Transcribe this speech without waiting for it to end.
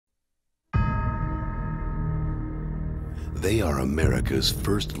They are America's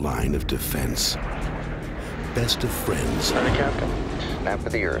first line of defense. Best of friends. I'm the captain. Map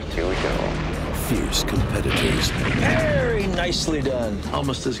of the Earth. Here we go. Fierce competitors. Very nicely done.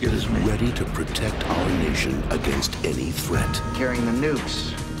 Almost as good as me. Ready to protect our nation against any threat. Carrying the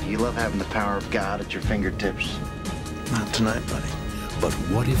nukes. You love having the power of God at your fingertips. Not tonight, buddy. But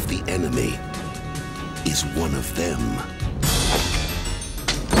what if the enemy is one of them?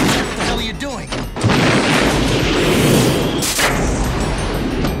 What the hell are you doing?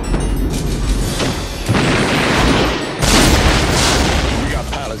 We got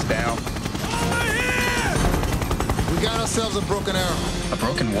pilots down. We got ourselves a broken arrow. A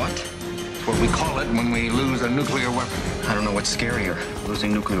broken what? It's what we call it when we lose a nuclear weapon. I don't know what's scarier,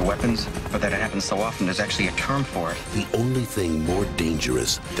 losing nuclear weapons, or that it happens so often there's actually a term for it. The only thing more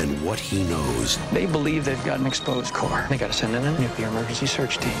dangerous than what he knows They believe they've got an exposed core. They got to send in a nuclear emergency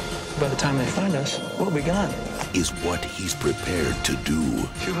search team. By the time they find us, we'll be gone. is what he's prepared to do.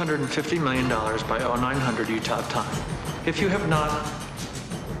 $250 million by 0900 Utah time. If you have not...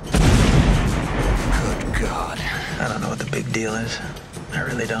 Good God. I don't know what the big deal is. I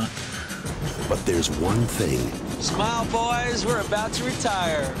really don't. But there's one thing Smile, boys. We're about to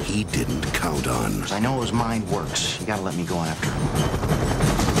retire. he didn't count on. I know his mind works. You gotta let me go after him.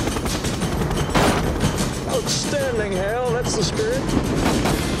 Outstanding, Hale. That's the spirit.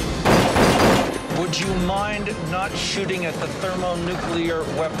 Would you mind not shooting at the thermonuclear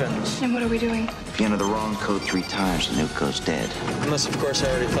weapons? And what are we doing? If you enter the wrong code 3 times, the nuke goes dead. Unless, of course, I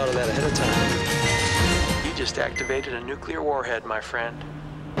already thought of that ahead of time. You just activated a nuclear warhead, my friend.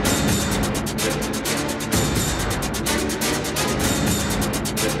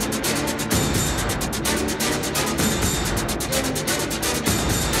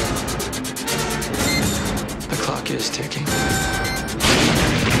 The clock is ticking.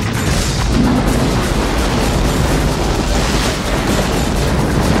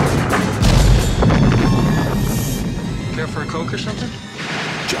 Care for a Coke or something?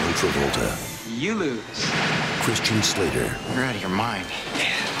 John Travolta, You lose. Christian Slater, You're out of your mind.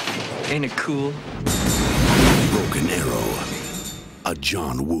 Ain't it cool? Broken Arrow, a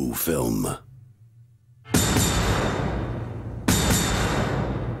John Woo film.